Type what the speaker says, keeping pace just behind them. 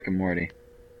and Morty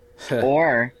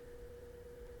or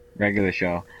regular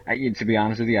show. To be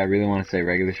honest with you, I really want to say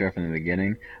regular show from the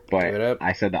beginning, Give but it up.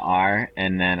 I said the R,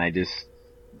 and then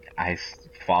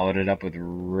followed it up with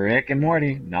Rick and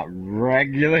Morty, not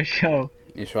regular show.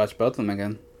 You should watch both of them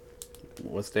again.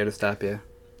 What's there to stop you?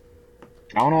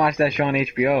 I want to watch that show on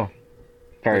HBO Be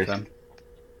first. fun.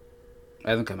 It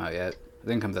hasn't come out yet. I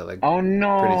think it comes out like Oh pretty soon.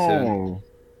 no!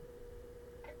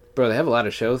 Bro, they have a lot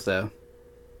of shows though.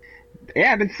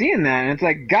 Yeah, I've been seeing that, and it's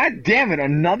like, God damn it,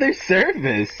 another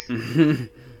service. they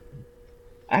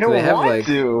I don't have, want like-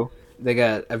 to.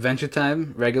 got Adventure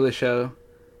Time, regular show.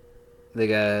 They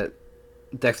got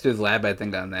Dexter's Lab, I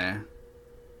think, on there.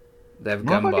 They have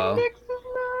Motherfucking Gumball. Dexter's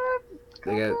Lab.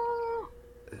 They got- Gumball.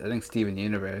 I think Steven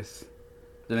Universe.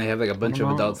 Then they have like a bunch of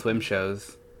Adult Swim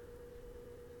shows.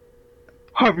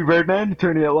 Harvey Birdman,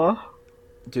 attorney at law.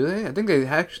 Do they? I think they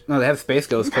actually... No, they have Space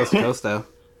Ghost Coast to Coast, though.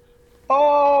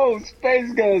 Oh,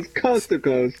 Space Ghost, Coast to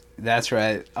Coast. That's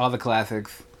right. All the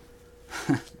classics.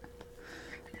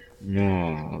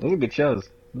 No, those are good shows.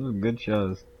 Those are good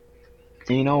shows.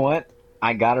 And you know what?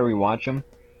 I gotta rewatch them.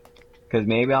 Because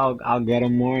maybe I'll get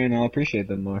them more and I'll appreciate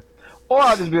them more. Or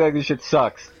I'll just be like, this shit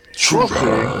sucks.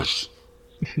 Trash.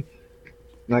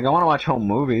 Like, I want to watch home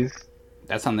movies.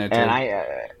 That's on there, too.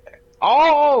 And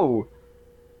oh!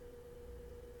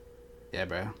 Yeah,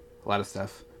 bro. A lot of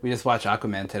stuff. We just watched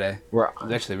Aquaman today. We're, It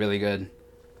was actually really good.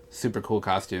 Super cool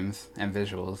costumes and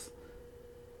visuals.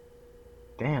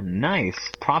 damn, nice.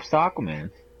 Props to Aquaman.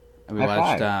 And we High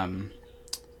watched, five.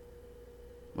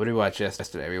 What did we watch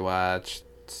yesterday? We watched...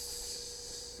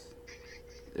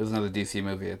 It was another DC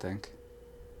movie, I think.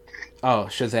 Oh,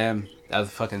 Shazam. That was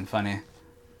fucking funny.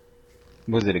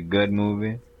 Was it a good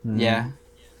movie? Yeah.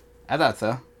 I thought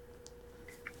so.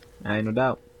 I ain't no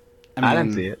doubt. I mean, I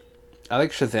didn't see it. I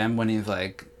like Shazam when he's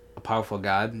like a powerful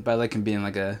god, but I like him being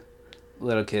like a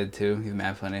little kid too. He's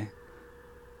mad funny.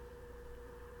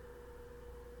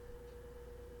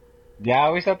 Yeah, I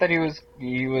always thought that he was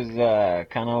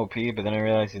kind of OP, but then I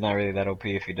realized he's not really that OP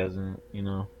if he doesn't, you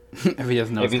know. If he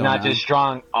doesn't know If what's he's going not on. just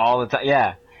strong all the time.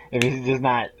 Yeah. If he's just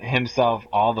not himself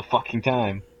all the fucking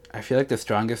time. I feel like the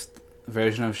strongest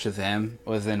version of Shazam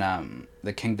was in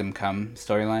the Kingdom Come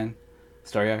story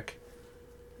arc.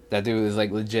 That dude was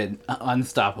like legit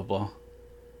unstoppable.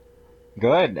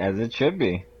 Good, as it should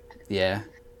be. Yeah.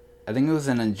 I think it was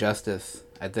in Injustice.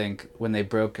 I think when they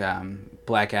broke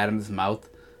Black Adam's mouth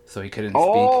so he couldn't speak.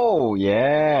 Oh,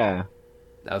 yeah.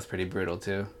 That was pretty brutal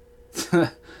too.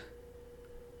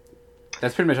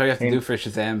 That's pretty much all you have to do for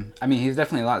Shazam. I mean, he's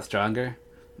definitely a lot stronger,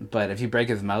 but if you break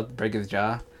his mouth, break his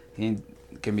jaw, he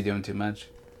ain't gonna be doing too much.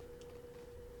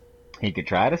 He could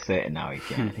try to say it, now he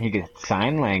can't. He could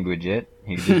sign language it.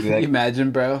 He could just be like,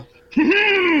 Imagine, bro.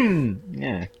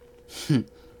 yeah.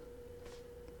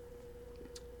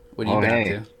 What are you Oh, been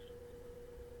hey. up to?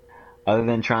 Other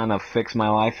than trying to fix my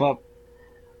life up,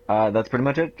 that's pretty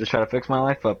much it. Just try to fix my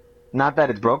life up. Not that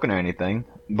it's broken or anything,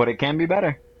 but it can be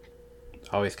better.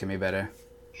 Always can be better.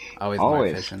 Always more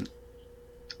Always. efficient.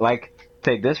 Like,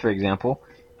 take this for example.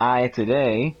 I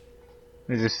today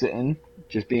was just sitting,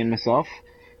 just being myself,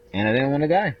 and I didn't want to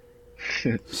die.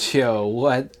 Yo,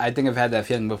 what? I think I've had that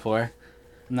feeling before.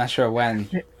 I'm not sure when,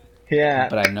 Yeah.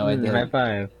 but I know I did. High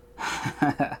five.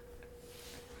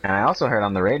 And I also heard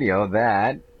on the radio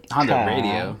that On the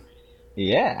radio.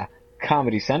 yeah,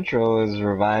 Comedy Central is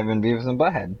reviving Beavis and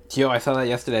Butthead. Yo, I saw that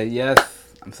yesterday. Yes.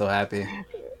 I'm so happy.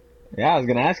 Yeah, I was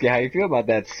gonna ask you how you feel about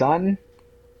that, son.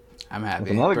 I'm happy.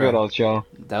 It's another bro. good old show.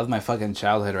 That was my fucking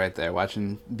childhood right there,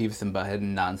 watching Beavis and Butthead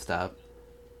nonstop.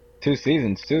 2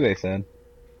 seasons too, they said.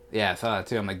 Yeah, I saw that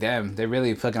too. I'm like, damn, they're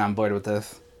really fucking on board with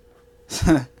this.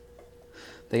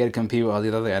 They gotta compete with all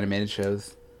these other animated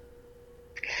shows.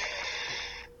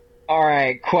 All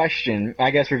right, question.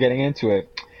 I guess we're getting into it.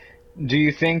 Do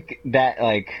you think that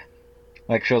like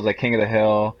shows like King of the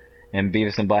Hill and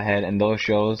Beavis and Butthead and those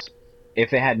shows, if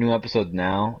they had new episodes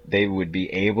now, they would be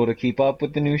able to keep up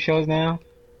with the new shows now,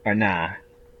 or nah?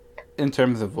 In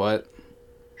terms of what?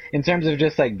 In terms of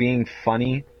just like being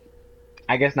funny,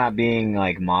 I guess not being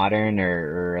like modern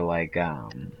or like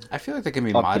I feel like they can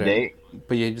be up modern, to date.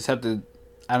 but you just have to.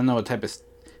 I don't know what type of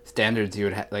standards you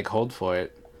would like hold for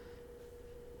it.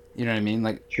 You know what I mean?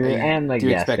 Like, True, are you- and like do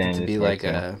you yeah, expect it to standards be for like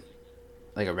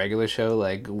too. a regular show,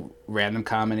 like random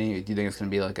comedy? Do you think it's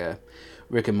gonna be like a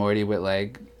Rick and Morty with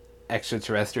like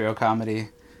extraterrestrial comedy?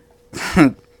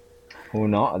 Who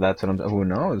knows? That's what I'm. Who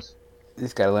knows? You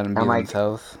just gotta let them be I'm like-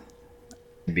 themselves.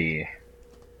 Be.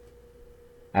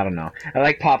 I don't know. I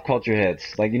like pop culture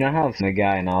hits. Like, you know how the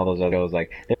guy and all those other shows,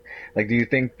 like, do you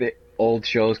think that old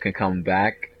shows can come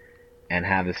back and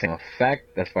have the same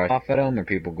effect as far as off at them, or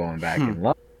people going back in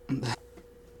love?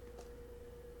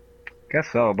 Guess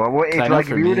so, but what 'Cause if I know like if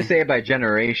for you were to me, say it by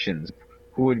generations,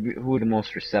 who would the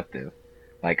most receptive?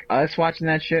 Like us watching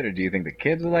that shit, or do you think the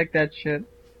kids would like that shit?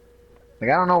 Like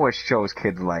I don't know what shows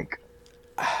kids like.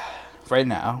 right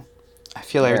now, I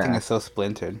feel everything Yeah. is so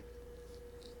splintered.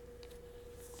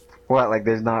 What, like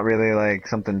there's not really like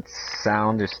something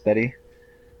sound or steady?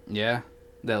 Yeah,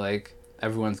 that like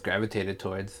everyone's gravitated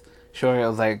towards. Sure, it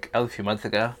was like that was a few months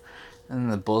ago, and then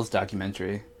the Bulls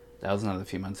documentary that was another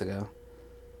few months ago.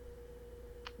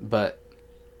 But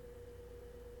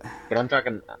But I'm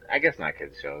talking, I guess not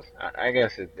kids shows. I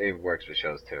guess it works with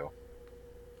shows too.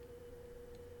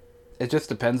 it just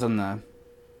depends on the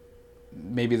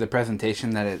maybe the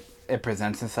presentation that it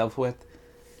presents itself with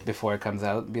before it comes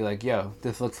out. Be like, yo,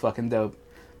 this looks fucking dope.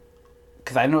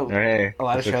 Because I know Or hey, a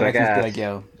lot of this looks shows that like can just be ass. like,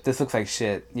 yo, this looks like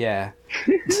shit. Yeah.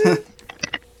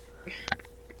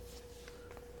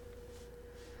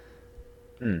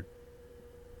 Hmm.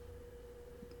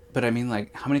 But I mean,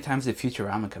 like, how many times did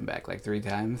Futurama come back? Like 3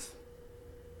 times?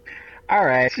 All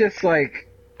right, it's just like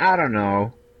I don't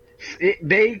know.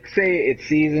 They say it's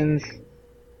seasons.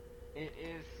 It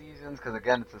is seasons because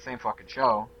again, it's the same fucking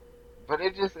show. But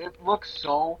it looks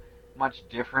so much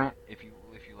different if you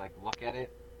like look at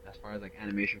it as far as like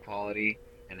animation quality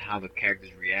and how the characters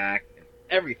react and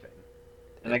everything.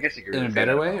 And I guess you could In really a say that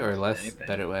better about way or almost less anything.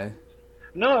 better way?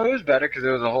 No, it was better because it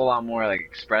was a whole lot more like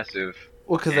expressive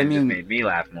Well, because I and just mean, made me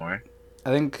laugh more. I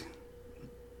think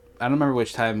I don't remember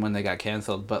which time when they got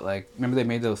canceled, but like, remember they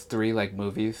made those 3 like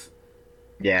movies,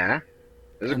 Yeah,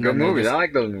 those are and good then they movies. I just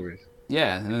like those movies.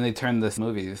 yeah, and then they turned this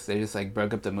movies. They just like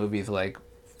broke up the movies like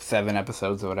 7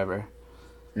 episodes or whatever,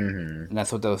 Hmm. and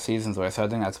that's what those seasons were. So I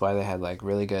think that's why they had like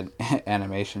really good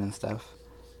animation and stuff.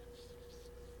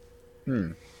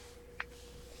 Hmm.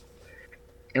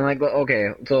 And like, okay,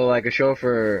 so like a show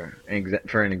for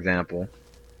an example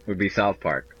would be South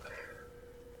Park.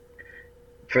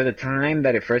 For the time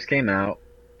that it first came out,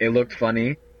 it looked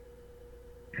funny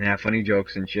and had funny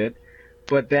jokes and shit.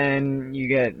 But then you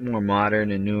get more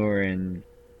modern and newer and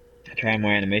try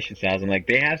more animation styles, and like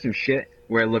they have some shit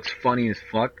where it looks funny as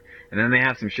fuck, and then they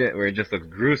have some shit where it just looks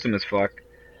gruesome as fuck,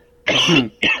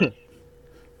 and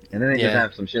then they just Yeah,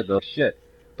 have some shit that looks shit.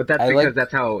 But that's I because like,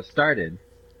 that's how it started.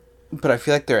 but I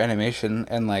feel like their animation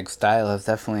and like style has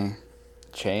definitely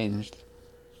changed.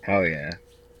 Hell yeah.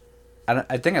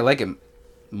 I think I like it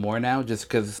more now just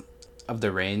because of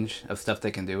the range of stuff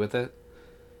they can do with it.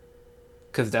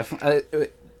 Because definitely,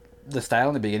 the style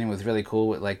in the beginning was really cool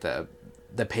with like the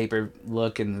paper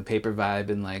look and the paper vibe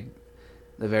and like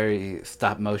the very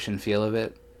stop motion feel of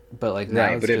it. But like now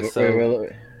Right, it's but just so. What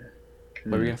were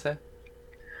hmm. you gonna say?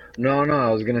 No, no, I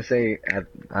was gonna say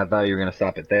I thought you were gonna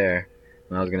stop it there.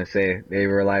 And I was gonna say they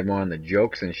relied more on the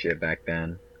jokes and shit back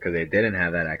then because they didn't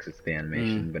have that access to the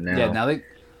animation. But Yeah, now, now they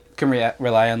can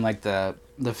rely on like the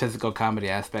physical comedy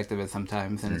aspect of it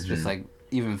sometimes, and it's just hmm, like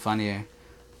even funnier.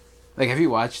 Like, have you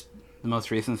watched the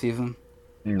most recent season?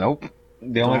 nope. The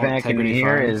The only one thing with I can Integrity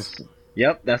hear Farms. is,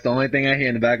 yep, that's the only thing I hear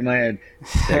in the back of my head.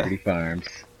 Integrity Farms,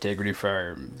 Integrity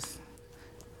Farms.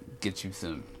 Get you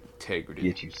some integrity.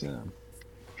 get you some.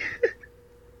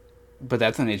 But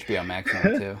that's on HBO Max now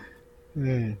too.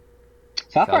 Hmm.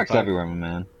 South South Park's Park. everywhere, my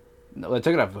man. No, they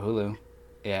took it off of Hulu.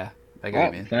 Yeah, I get what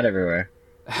Oh, you it's not everywhere.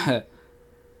 mean.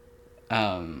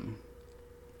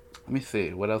 Let me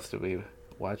see. What else did we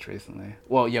watch recently?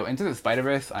 Well, yo, Into the Spider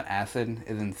Verse on acid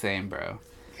is insane, bro.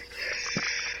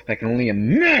 I can only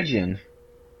imagine.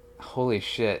 Holy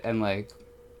shit! And like,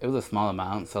 it was a small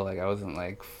amount, so like, I wasn't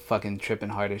like fucking tripping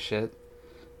hard as shit.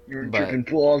 You were But tripping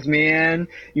balls, man.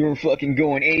 You were fucking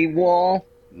going AWOL.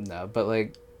 no, but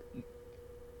like,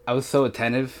 I was so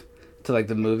attentive to like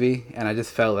the movie, and I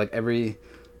just felt like every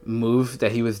move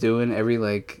that he was doing, every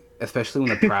like, especially when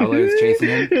the Prowler is chasing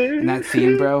him in that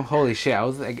scene, bro. Holy shit! I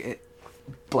was like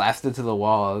blasted to the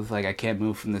wall. I was like, I can't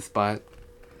move from this spot.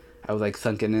 I was like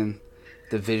sunken in.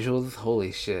 The visuals,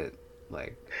 holy shit!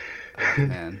 Like, oh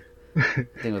man, I think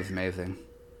it was amazing.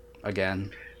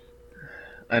 Again,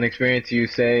 An experience you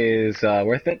say is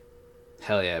worth it?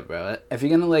 hell yeah, bro. If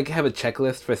you're gonna like have a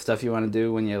checklist for stuff you want to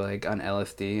do when you're like on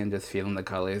LSD and just feeling the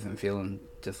colors and feeling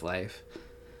just life,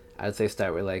 I'd say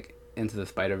start with like Into the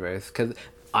Spider Verse. Cause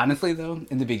honestly though,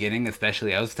 in the beginning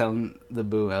especially, I was telling the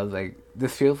boo, I was like,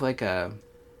 this feels like a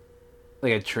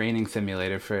training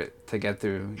simulator for to get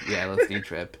through your LSD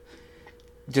trip.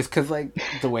 Just cause like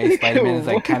the way Spider Man is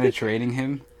like kind of training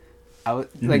him, I was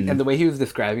like, Hmm. and the way he was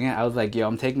describing it, I was like, yo,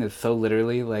 I'm taking this so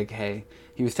literally. Like, hey,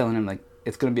 he was telling him like,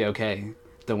 it's gonna be okay,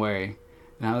 don't worry.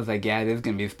 And I was like, yeah, it is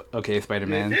gonna be okay, Spider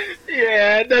Man.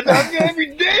 Yeah, that's how I feel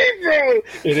every day, bro.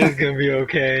 It is gonna be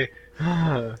okay.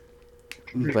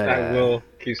 But I will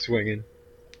keep swinging.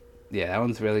 yeah, that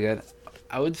one's really good.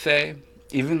 I would say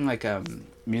even like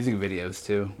music videos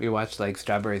too. We watched like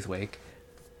Strawberry's Wake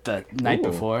the night Ooh.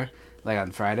 before, like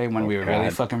on Friday when Oh we were really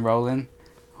God. fucking rolling.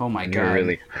 Oh my When you're god.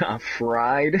 really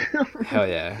fried. Hell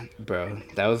yeah, bro.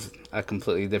 That was a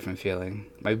completely different feeling.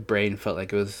 My brain felt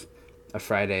like it was a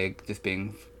fried egg just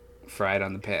being fried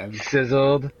on the pan.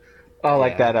 Sizzled. Oh,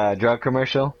 like Yeah. that drug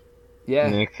commercial. They Yeah.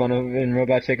 make fun of it in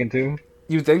Robot Chicken too.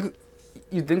 You think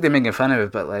they're making fun of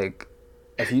it, but like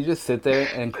if you just sit there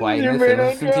in Your quietness and brain on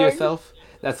listen to drugs. yourself,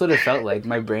 that's what it felt like.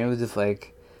 My brain was just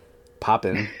like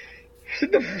popping.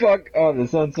 Shut the fuck up.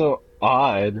 This sounds so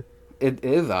odd. It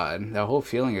is odd. The whole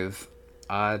feeling is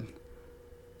odd,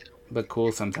 but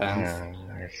cool sometimes.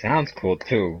 It sounds cool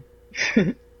too.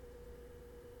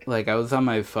 Like I was on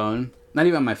my phone, not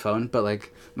even on my phone, but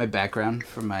like my background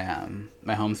for my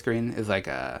home screen is like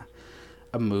a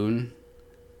moon,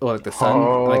 or like the sun,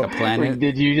 like Oh, a planet,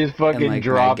 did you just and fucking like my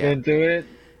drop into it?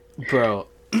 bro.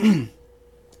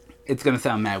 It's gonna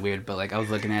sound mad weird, but like I was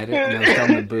looking at it and I was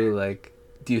telling the boo like,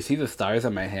 "Do you see the stars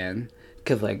on my hand?"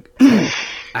 Because like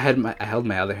I held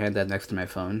my other hand next to my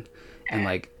phone, and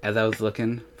like as I was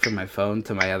looking from my phone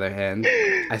to my other hand,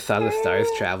 I saw the stars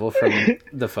travel from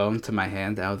the phone to my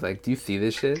hand. And I was like, "Do you see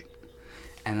this shit?"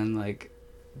 And then like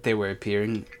they were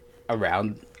appearing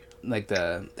around like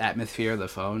the atmosphere of the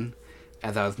phone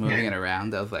as I was moving it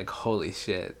around. I was like, "Holy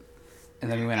shit!"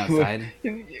 And then we went outside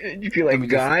You feel and we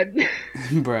like just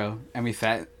God? bro, and we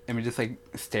sat and we just like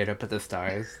stared up at the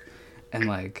stars, and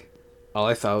like all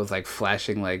I saw was like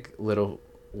flashing like little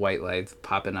white lights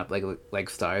popping up like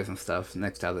stars and stuff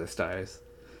next to other stars.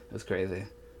 It was crazy.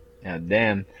 Yeah,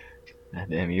 damn. God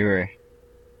damn, you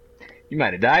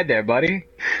might have died there, buddy.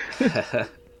 It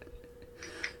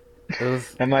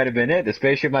was, That might have been it. The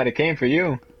spaceship might have came for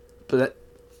you. but that,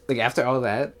 like after all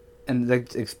that and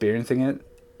like experiencing it,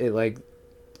 it like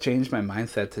changed my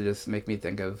mindset to just make me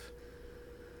think of.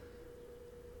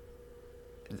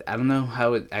 I don't know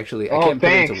how it actually. I Oh, can't put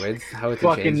it into thanks. words how it changed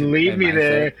Fucking my leave me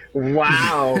mindset. there.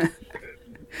 Wow.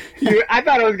 I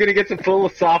thought I was gonna get some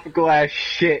philosophical ass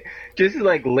shit. Just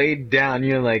like laid down.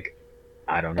 You're like,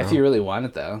 I don't If know. you really want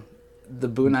it, though, the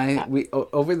Boo and I,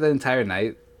 over the entire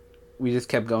night, we just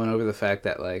kept going over the fact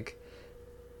that like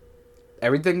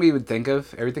everything we would think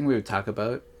of, everything we would talk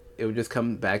about, it would just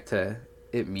come back to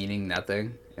it meaning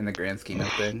nothing in the grand scheme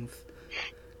of things,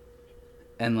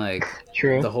 and like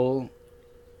True. the whole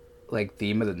like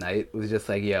theme of the night was just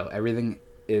like, yo, everything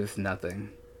is nothing,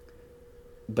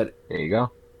 but There you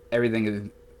go. everything is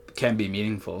can be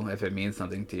meaningful if it means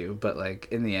something to you. But like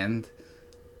in the end,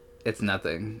 it's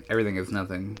nothing. Everything is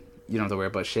nothing. You don't have to worry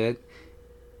about shit.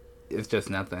 It's just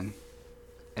nothing.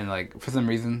 And like for some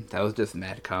reason, that was just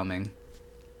mad calming.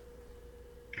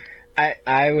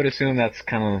 I would assume that's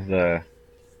kind of the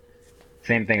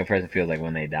same thing a person feels like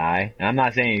when they die. And I'm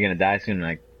not saying you're gonna die soon.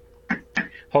 Like,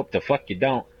 hope the fuck you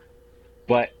don't.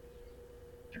 But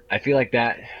I feel like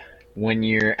that when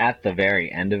you're at the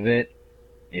very end of it,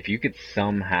 if you could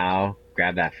somehow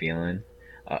grab that feeling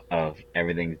of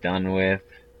everything's done with,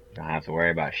 you don't have to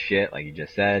worry about shit, like you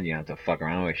just said, you don't have to fuck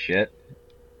around with shit,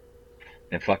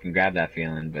 then fucking grab that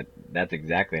feeling. But that's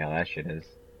exactly how that shit is.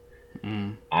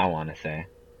 Mm. I want to say,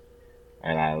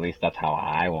 or at least that's how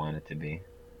I want it to be.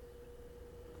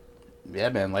 Yeah,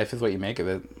 man. Life is what you make of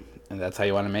it, and that's how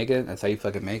you want to make it. That's how you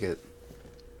fucking make it.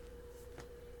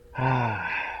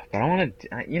 But I want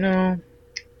to, I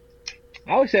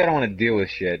always say I don't want to deal with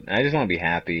shit. I just want to be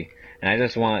happy, and I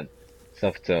just want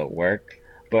stuff to work.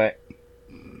 But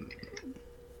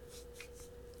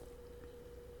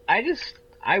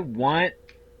I want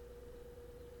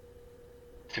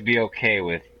to be okay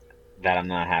with that I'm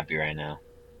not happy right now.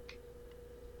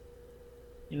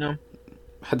 You know?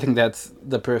 I think that's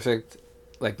the perfect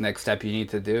like next step you need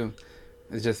to do.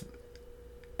 Is just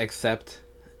accept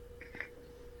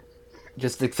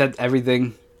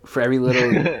everything for every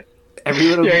little Yeah,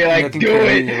 you're like, nook and do cranny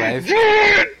it! in your life. Do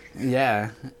it!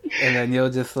 Yeah, and then you'll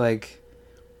just like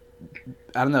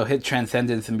I don't know, hit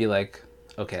transcendence and be like,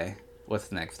 okay, what's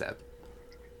the next step?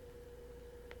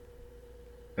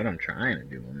 What I'm trying to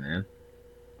do, man.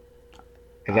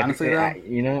 Because Honestly,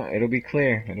 though, it'll be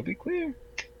clear. It'll be clear.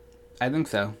 I think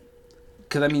so.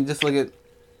 Because I mean,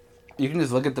 you can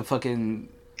just look at the fucking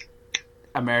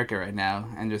America right now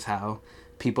and just how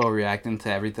people are reacting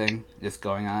to everything just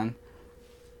going on.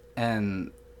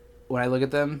 And when I look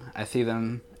at them, I see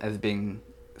them as being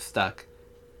stuck.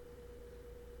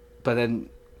 But then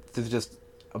there's just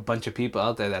a bunch of people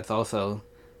out there that's also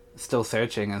still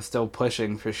searching and still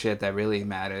pushing for shit that really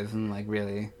matters and like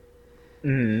really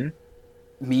Mm-hmm.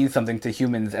 means something to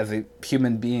humans as a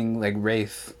human being like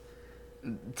race.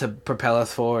 to propel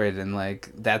us forward, and like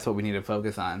that's what we need to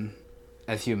focus on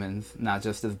as humans, not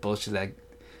just this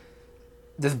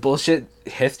bullshit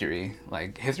history.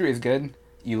 Like history is good,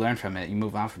 you learn from it, you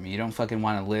move on from it. You don't fucking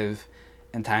want to live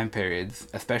in time periods,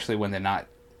 especially when they're not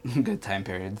good time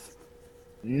periods.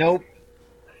 Nope.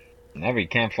 Never. You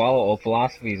can't follow old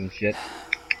philosophies and shit.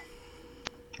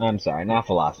 I'm sorry, not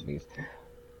philosophies.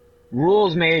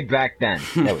 Rules made back then.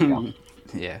 There we go.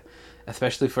 Yeah,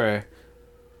 especially for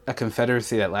a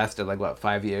confederacy that lasted like what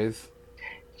 5 years.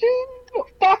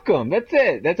 Fuck them. That's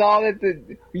it. That's all.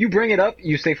 You bring it up,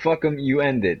 you say fuck them, you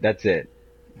end it. That's it.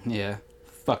 Yeah,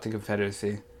 fuck the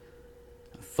confederacy.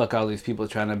 Fuck all these people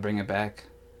trying to bring it back.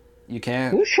 You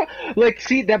can't.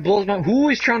 See, that blows my. Who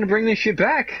is trying to bring this shit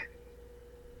back?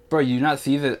 Bro, you not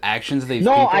see the actions of these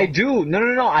No, people? I do.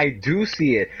 No. I do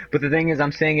see it. But the thing is,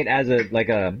 I'm saying it as a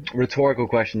rhetorical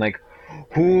question. Like,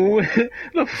 who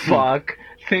the fuck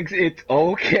thinks it's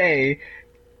okay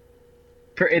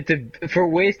for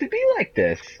ways to be like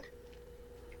this?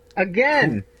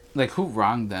 Again. Who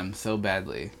wronged them so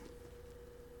badly?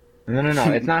 No.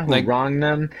 It's not who wronged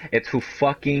them. It's who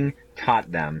fucking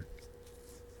taught them.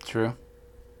 True.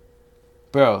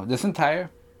 Bro, this entire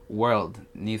world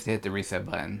needs to hit the reset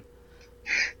button.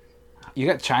 You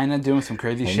got China doing some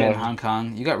crazy shit in Hong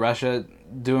Kong. You got Russia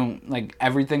doing like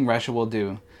everything Russia will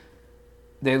do.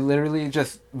 They literally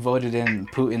just voted in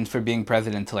Putin for being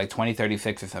president till like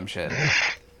 2036 or some shit.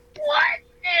 What?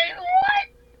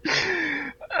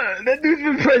 That dude's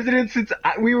been president since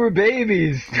we were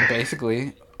babies.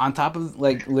 Basically, on top of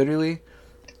like literally,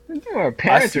 our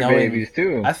parents are babies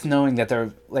too. Us knowing that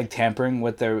they're like tampering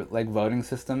with their like voting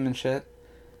system and shit,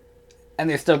 and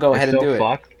they still go ahead and do it.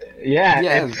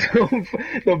 Yeah.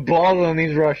 The balls on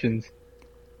these Russians.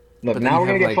 Look, now we're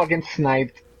gonna get fucking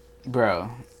sniped, bro.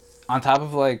 On top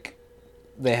of like,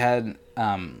 they had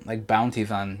like bounties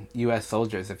on U.S.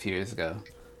 soldiers a few years ago.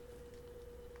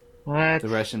 What? The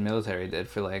Russian military did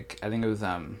for like I think it was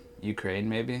Ukraine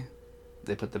maybe.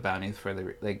 They put the bounties for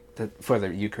for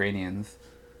the Ukrainians,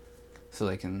 so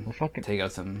they can take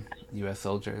out some U.S.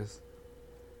 soldiers.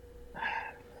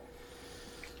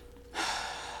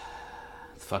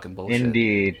 It's fucking bullshit.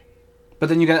 Indeed. But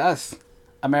then you got us,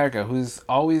 America, who's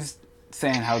always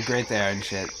saying how great they are and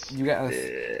shit. You got us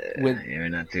with you're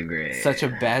not too great. Such a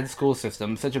bad school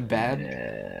system, such a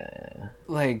bad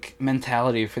like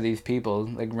mentality for these people,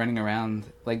 like running around.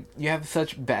 Like you have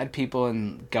such bad people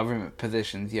in government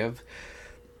positions. You have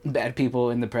bad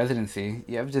people in the presidency.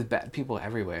 You have just bad people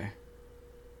everywhere.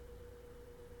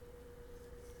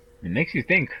 It makes you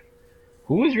think,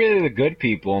 who is really the good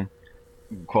people,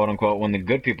 quote unquote, when the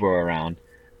good people are around?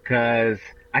 Because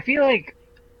I feel like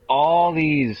all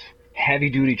these heavy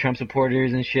duty Trump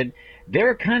supporters and shit, they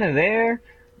were kind of there,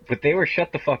 but they were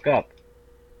shut the fuck up.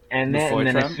 And then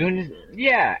as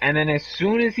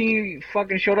soon as he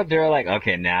fucking showed up, they were like,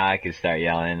 okay, now I can start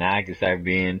yelling, now I can start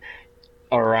being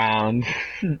around,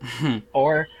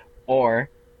 or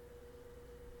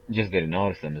just didn't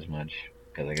notice them as much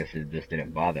because I guess it just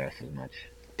didn't bother us as much.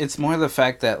 It's more the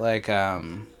fact that like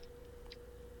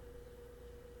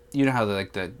you know how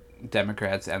the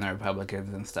Democrats and the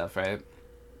Republicans and stuff, right?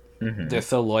 Mm-hmm. They're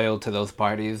so loyal to those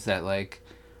parties that like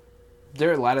there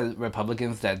are a lot of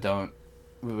Republicans that don't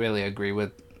really agree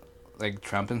with like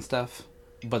Trump and stuff,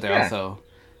 but they're also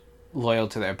loyal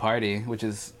to their party, which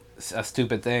is a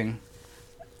stupid thing.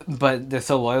 But they're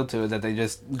so loyal to it that they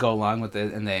just go along with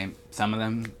it, and some of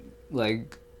them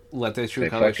like let their true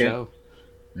colors show.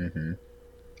 Mm-hmm.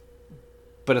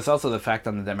 But it's also the fact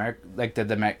on the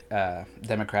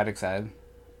Democratic side,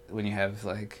 when you have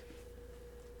like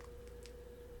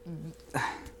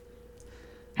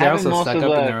they're also stuck up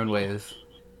in their own ways.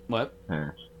 What?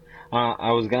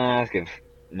 I was gonna ask if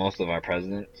most of our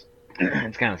presidents.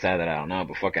 It's kind of sad that I don't know,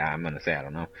 but fuck it, I'm gonna say I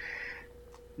don't know.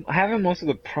 Haven't most of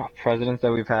the presidents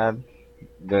that we've had,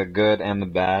 the good and the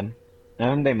bad,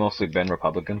 haven't they mostly been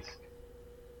Republicans?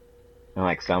 And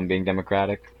like some being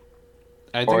Democratic?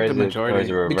 I think the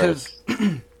majority, because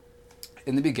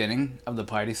in the beginning of the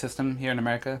party system here in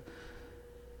America,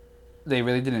 they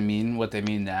really didn't mean what they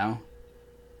mean now.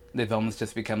 They've almost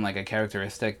just become like a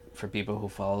characteristic for people who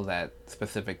follow that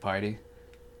specific party.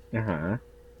 Uh-huh.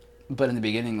 But in the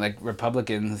beginning, like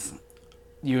Republicans,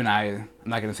 you and I'm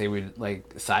not going to say we'd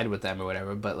like side with them or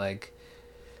whatever, but like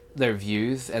their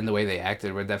views and the way they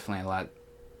acted were definitely a lot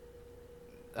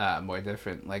more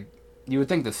different. Like you would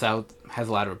think the South has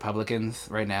a lot of Republicans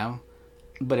right now,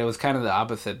 but it was kind of the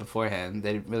opposite beforehand.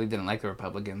 They really didn't like the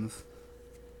Republicans.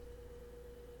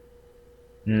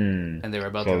 And they were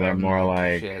about to they're more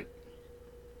like shit.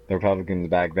 The Republicans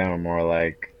back then were more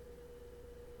like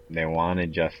they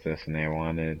wanted justice and they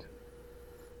wanted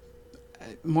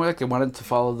More like they wanted to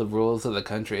follow the rules of the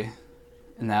country,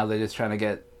 and now they're just trying to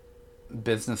get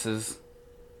businesses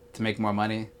to make more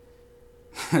money.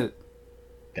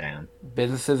 Damn.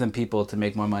 Businesses and people to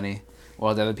make more money,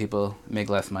 while the other people make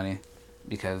less money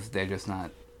because they're just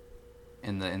not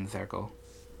in the circle.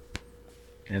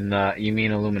 And you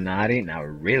mean Illuminati? Now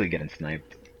we're really getting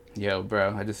sniped. Yo,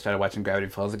 bro, I just started watching Gravity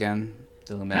Falls again.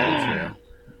 The Illuminati's real.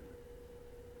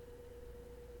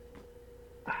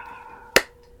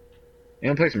 You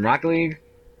wanna play some Rocket League?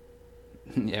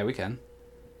 Yeah, we can.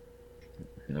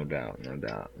 No doubt, no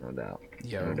doubt, no doubt.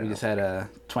 Yo, No we doubt. just had a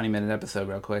 20-minute episode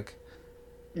real quick.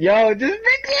 Yo, just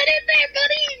mix it in there,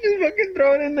 buddy! Just fucking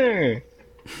throw it in there.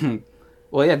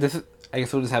 Well, yeah, this is, I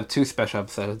guess we'll just have 2 special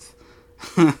episodes.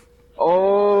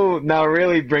 Oh, now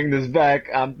really bring this back.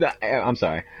 I'm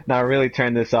sorry. Now really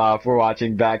turn this off. We're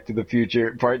watching Back to the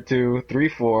Future Part 2, 3,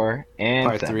 4, and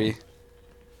Part 7.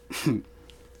 3.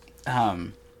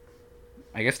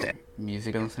 I guess the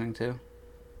music I'm listening to.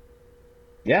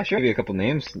 Yeah, sure. Give you a couple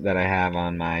names that I have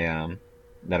on my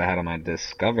that I had on my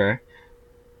Discover.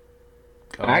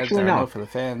 Go ahead, Actually, Darno, no. for the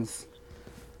fans.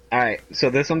 All right, so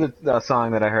this one's a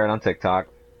song that I heard on TikTok.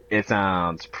 It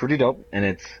sounds pretty dope, and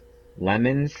it's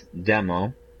Lemon's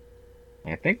Demo.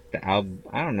 I think the album.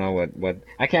 I don't know what.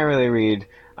 I can't really read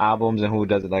albums and who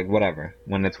does it. Like whatever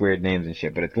when it's weird names and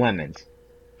shit. But it's Lemons.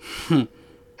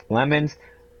 Lemons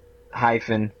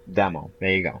hyphen demo.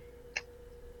 There you go.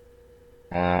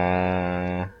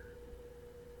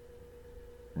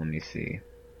 Let me see.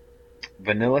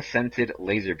 Vanilla scented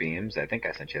laser beams. I think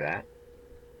I sent you that.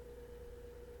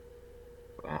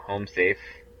 Home safe.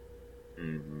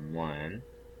 One.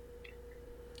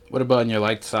 What about in your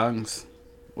liked songs?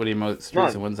 What are your most No,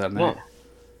 recent ones on there?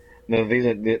 no. These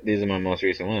are my most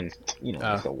recent ones. You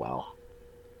know me so well.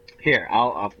 Here,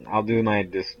 I'll do my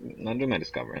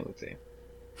discovery. Let's see.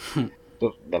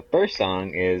 The first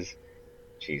song is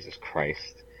Jesus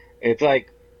Christ. It's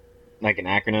like an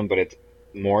acronym, but it's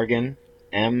Morgan,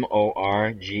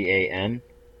 Morgan,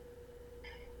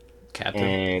 Captain.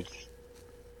 and it's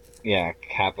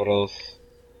capitals.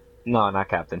 No, not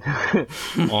Captain.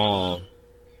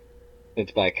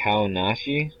 It's by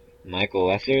Kaonashi, Michael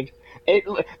Lessard.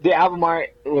 The album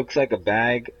art looks like a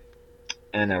bag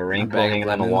and a raincoat bag of hanging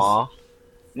on the lemons? wall.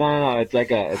 No. It's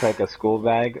like a school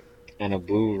bag and a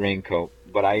blue raincoat.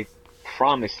 But I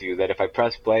promise you that if I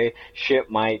press play, shit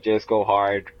might just go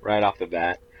hard right off the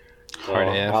bat. So Hard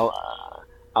AF.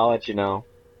 I'll let you know.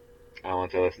 I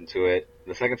want to listen to it.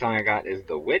 The second song I got is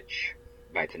The Witch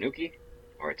by Tanuki.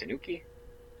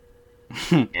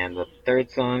 And the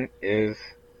third song is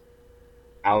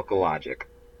Alkalogic,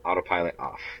 Autopilot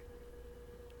Off.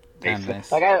 Damn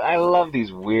nice. Like I love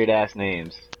these weird ass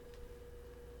names.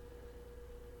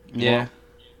 Yeah.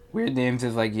 Weird names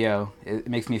is like, yo, it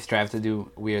makes me strive to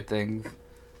do weird things.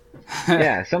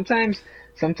 Yeah, sometimes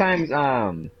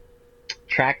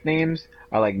track names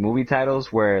are like movie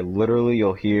titles where literally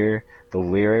you'll hear the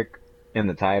lyric in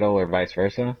the title or vice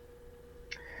versa.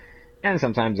 And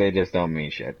sometimes they just don't mean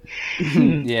shit.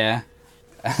 Yeah.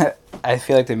 I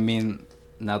feel like they mean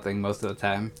nothing most of the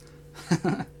time.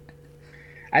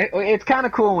 It's kind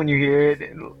of cool when you hear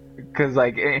it, because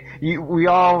like we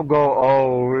all go,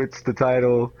 oh, it's the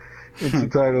title of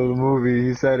the movie.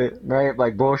 He said it right,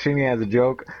 like bullshitting as a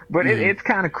joke, but it's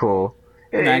kind of cool.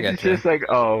 It's just like,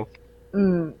 oh,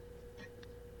 some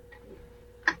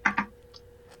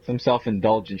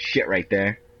self-indulgent shit right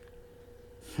there.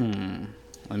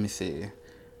 Let me see.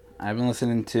 I've been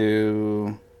listening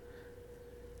to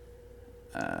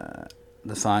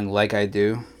the song Like I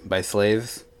Do by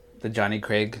Slaves. The Johnny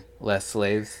Craig Less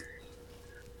Slaves.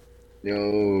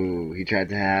 Yo, he tried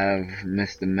to have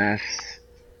Mr. Mess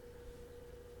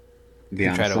be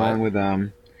on a song with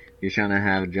him. He's trying to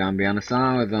have John be on a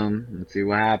song with him. Let's see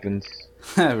what happens.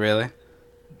 Really?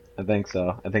 I think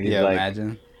so. I think he's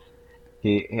imagine.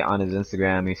 He on his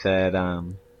Instagram he said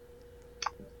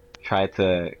tried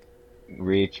to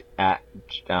reach at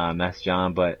Mess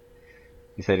John, but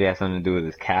he said he has something to do with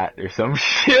his cat or some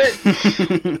shit.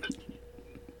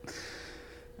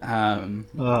 The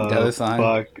other song,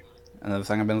 fuck. another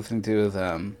song I've been listening to is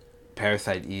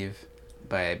Parasite Eve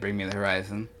by Bring Me the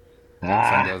Horizon. The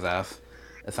song goes off.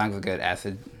 The song's a good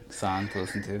acid song to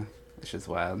listen to. It's just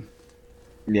wild.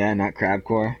 Yeah, not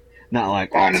crabcore. Not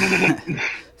like.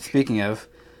 Speaking of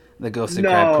the Ghost of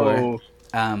Crabcore,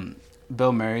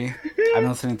 Bill Murray. I've been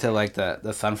listening to like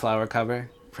the Sunflower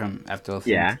cover from after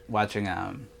watching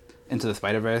Into the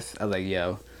Spider-Verse. I was like,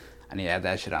 yo, I need to add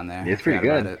that shit on there. It's pretty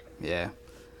good. Yeah.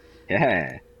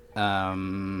 Yeah.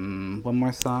 One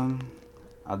more song.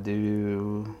 I'll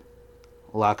do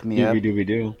Lock Me Up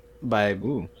Doobie-doobie-doo. by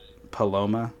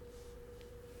Paloma.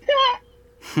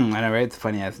 I know, right? It's a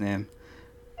funny ass name.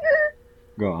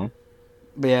 Go on.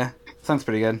 But yeah, sounds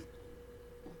pretty good.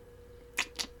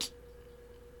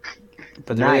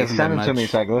 But there really Nice. hasn't Send been them to me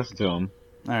much. so I can listen to them.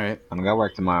 Alright. I'm gonna go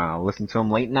work tomorrow. I'll listen to them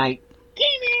late night.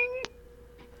 Gaming.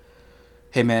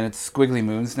 Hey man, it's Squiggly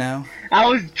Moons now. I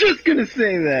was just gonna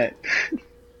say that.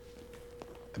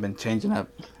 I've been changing up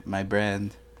my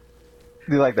brand.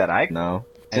 Do you like that icon? No.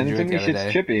 I Send it drew to it the me.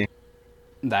 other Shit's day. trippy.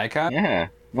 The icon? Yeah.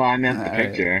 Well, I meant the Alright.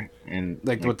 picture and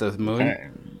Like with the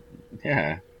moon?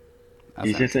 yeah. That's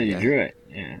You not just said too you bad. drew it.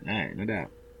 Yeah. All right. No doubt.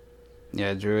 Yeah,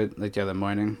 I drew it like the other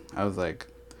morning. I was like,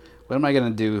 what am I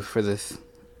gonna do for this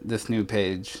new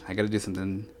page? I gotta do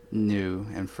something new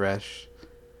and fresh.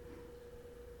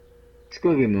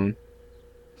 Squiggly moon.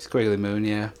 Squiggly Moon,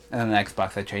 yeah. And on the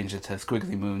Xbox, I changed it to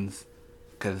Squiggly Moons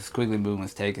because Squiggly Moon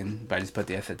was taken, but I just put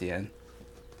the S at the end.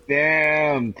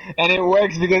 Damn. And it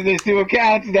works because there's 2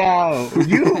 accounts now.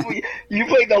 You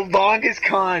played the longest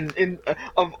con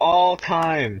of all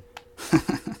time.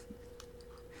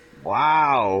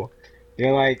 Wow.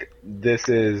 You're like, this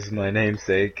is my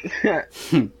namesake.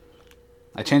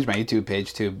 I changed my YouTube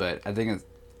page too, but I think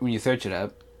when you search it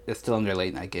up, it's still under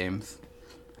Late Night Games.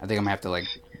 I think I'm gonna have to like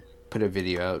put a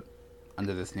video out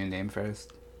under this new name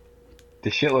first.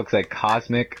 This shit looks like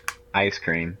cosmic ice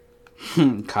cream.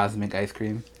 Cosmic Ice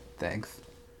Cream. Thanks.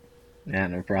 Yeah,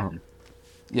 no problem.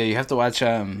 Yeah, you have to watch.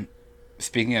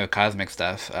 Speaking of cosmic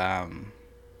stuff,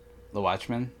 The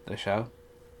Watchmen, the show.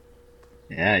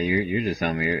 Yeah, you're just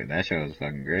telling me that show is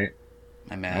fucking great.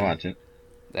 My man, I'll watch it.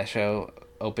 that show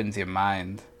opens your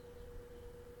mind.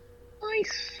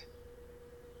 Nice.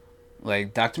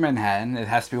 Like Dr. Manhattan, it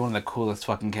has to be one of the coolest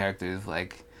fucking characters.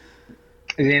 Like,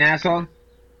 Is he an asshole?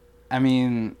 I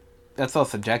mean, that's all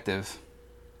subjective.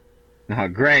 Oh,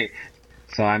 great.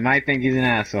 So I might think he's an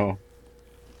asshole.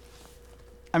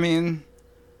 I mean,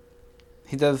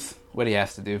 he does what he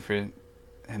has to do for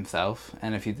himself,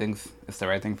 and if he thinks it's the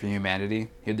right thing for humanity,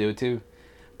 he'll do it too.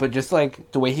 But just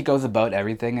like the way he goes about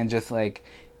everything, and just like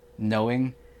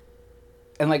knowing,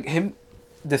 and like him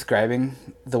describing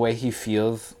the way he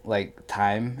feels like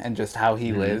time and just how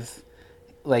he lives,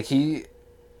 like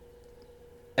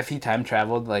if he time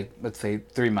traveled like let's say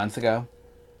 3 months ago,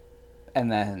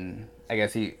 and then I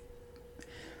guess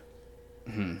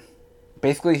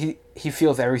basically he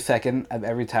feels every second of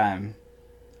every time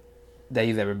that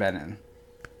he's ever been in.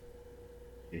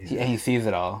 And he sees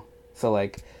it all. So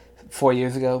like 4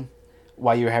 years ago,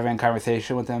 while you were having a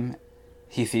conversation with him,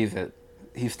 he sees it.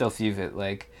 He still sees it.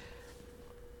 Like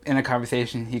in a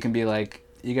conversation, he can be like,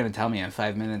 "You're gonna tell me in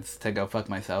 5 minutes to go fuck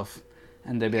myself,"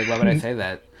 and they'd be like, "Why would I say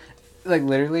that?" Like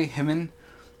literally, him and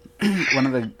one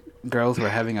of the girls were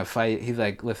having a fight. He's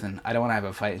like, "Listen, I don't want to have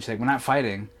a fight." And she's like, "We're not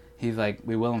fighting." He's like,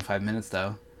 "We will in 5 minutes,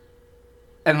 though."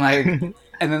 And like,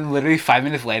 and then literally 5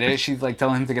 minutes later, she's like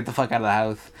telling him to get the fuck out of the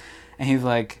house, and he's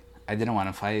like, "I didn't want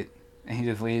to fight," and he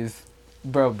just leaves,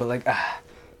 bro. But like,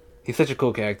 he's such a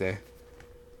cool character.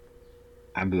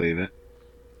 I believe it.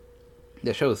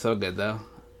 The show was so good though.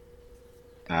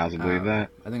 I also believe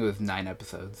that. I think it was 9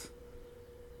 episodes.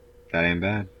 That ain't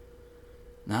bad.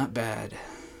 Not bad.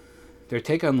 Their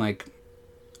take on like,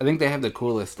 I think they have the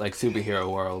coolest like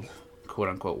superhero world, quote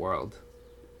unquote world.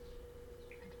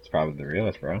 It's probably the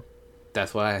realest, bro.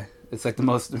 That's why it's like the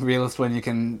most realist one you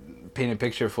can paint a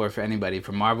picture for anybody,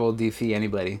 from Marvel, DC,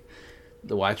 anybody.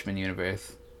 The Watchmen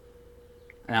universe.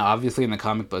 Now, obviously, in the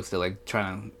comic books, they're like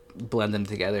trying to blend them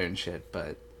together and shit,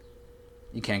 but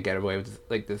you can't get away with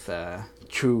like this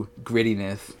true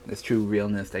grittiness, this true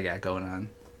realness they got going on.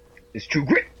 It's true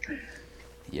grit.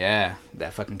 Yeah,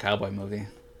 that fucking cowboy movie.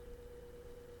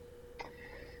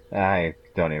 I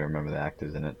don't even remember the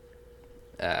actors in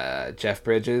it. Jeff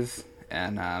Bridges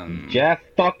and Jeff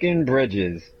fucking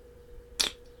Bridges.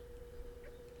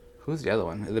 who's the other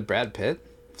one? Is it Brad Pitt?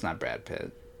 It's not Brad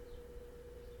Pitt.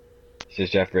 It's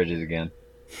just Jeff Bridges again.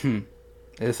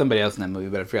 There's somebody else in that movie,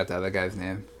 but I forgot the other guy's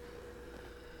name.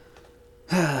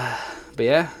 But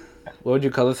yeah, what would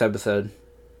you call this episode?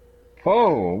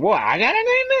 Oh, what? I gotta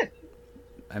name it?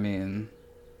 I mean,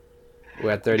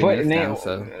 we're at 30 minutes now,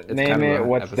 so it's name kind of it. a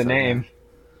What's the episode name? now.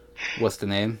 What's the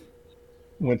name?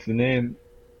 What's the name?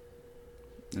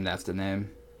 And that's the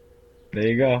name. There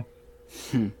you go.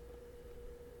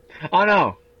 Oh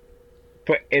no,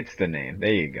 but it's the name.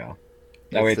 There you go.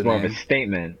 That way it's more of a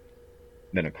statement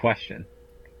than a question.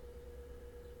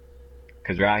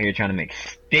 Because we're out here trying to make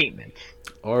statements.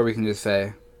 Or we can just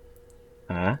say,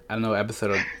 Huh? I don't know what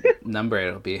episode number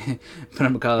it'll be, but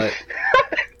I'm gonna call it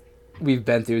We've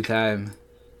Been Through Time.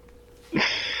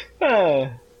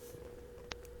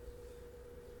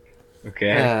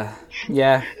 Okay.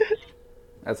 Yeah,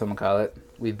 that's what I'm gonna call it.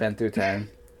 We've Been Through Time.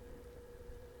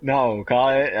 No, call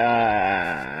it.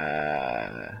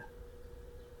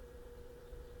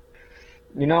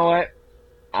 You know what?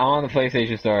 I'm on the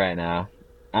PlayStation Store right now.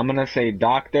 I'm gonna say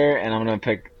Doctor, and I'm gonna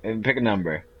pick a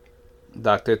number.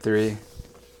 Doctor 3.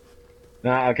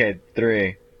 No, okay,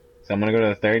 3. So I'm gonna go to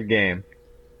the third game.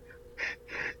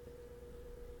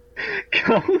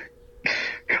 call,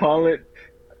 call it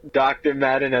Doctor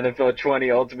Madden NFL 20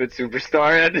 Ultimate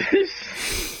Superstar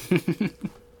Edition.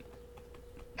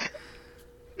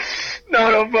 No,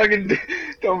 don't fucking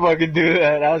do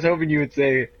that. I was hoping you would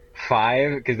say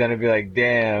 5, because then it'd be like,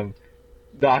 damn,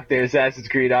 Doctor Assassin's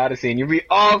Creed Odyssey, and you'd be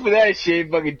all for that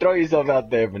shit. Fucking throw yourself out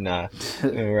there, but nah.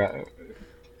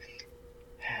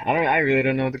 I really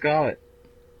don't know what to call it.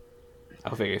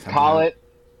 I'll figure something Call out. it.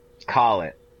 Call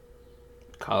it.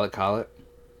 Call it.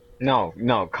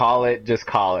 No, call it. Just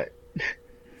call it.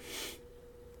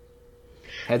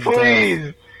 Heads or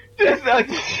tails? Please, just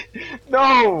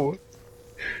no.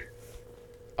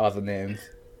 All the names.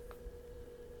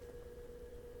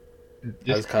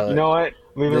 Just call it. You know what?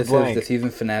 Leave This it blank. is the season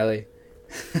finale.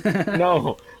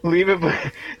 No, leave it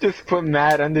blank. Just put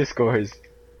mad underscores.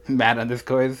 Mad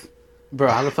underscores. Bro,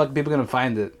 how the fuck are people gonna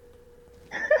find it?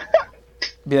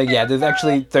 Be like, yeah, there's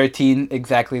actually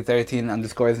exactly 13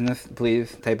 underscores in this.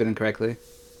 Please type it in correctly.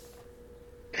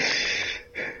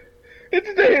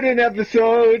 It's the hidden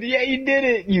episode. Yeah, you did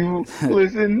it. You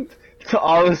listened to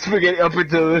all the spaghetti up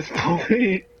until this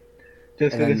point.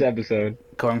 Just And for this then- episode.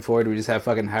 Going forward, we just have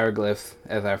fucking hieroglyphs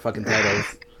as our fucking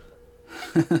titles.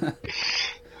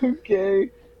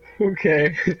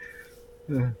 Okay.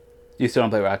 You still don't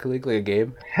play Rocket League like a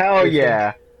game? Hell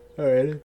yeah. Alrighty.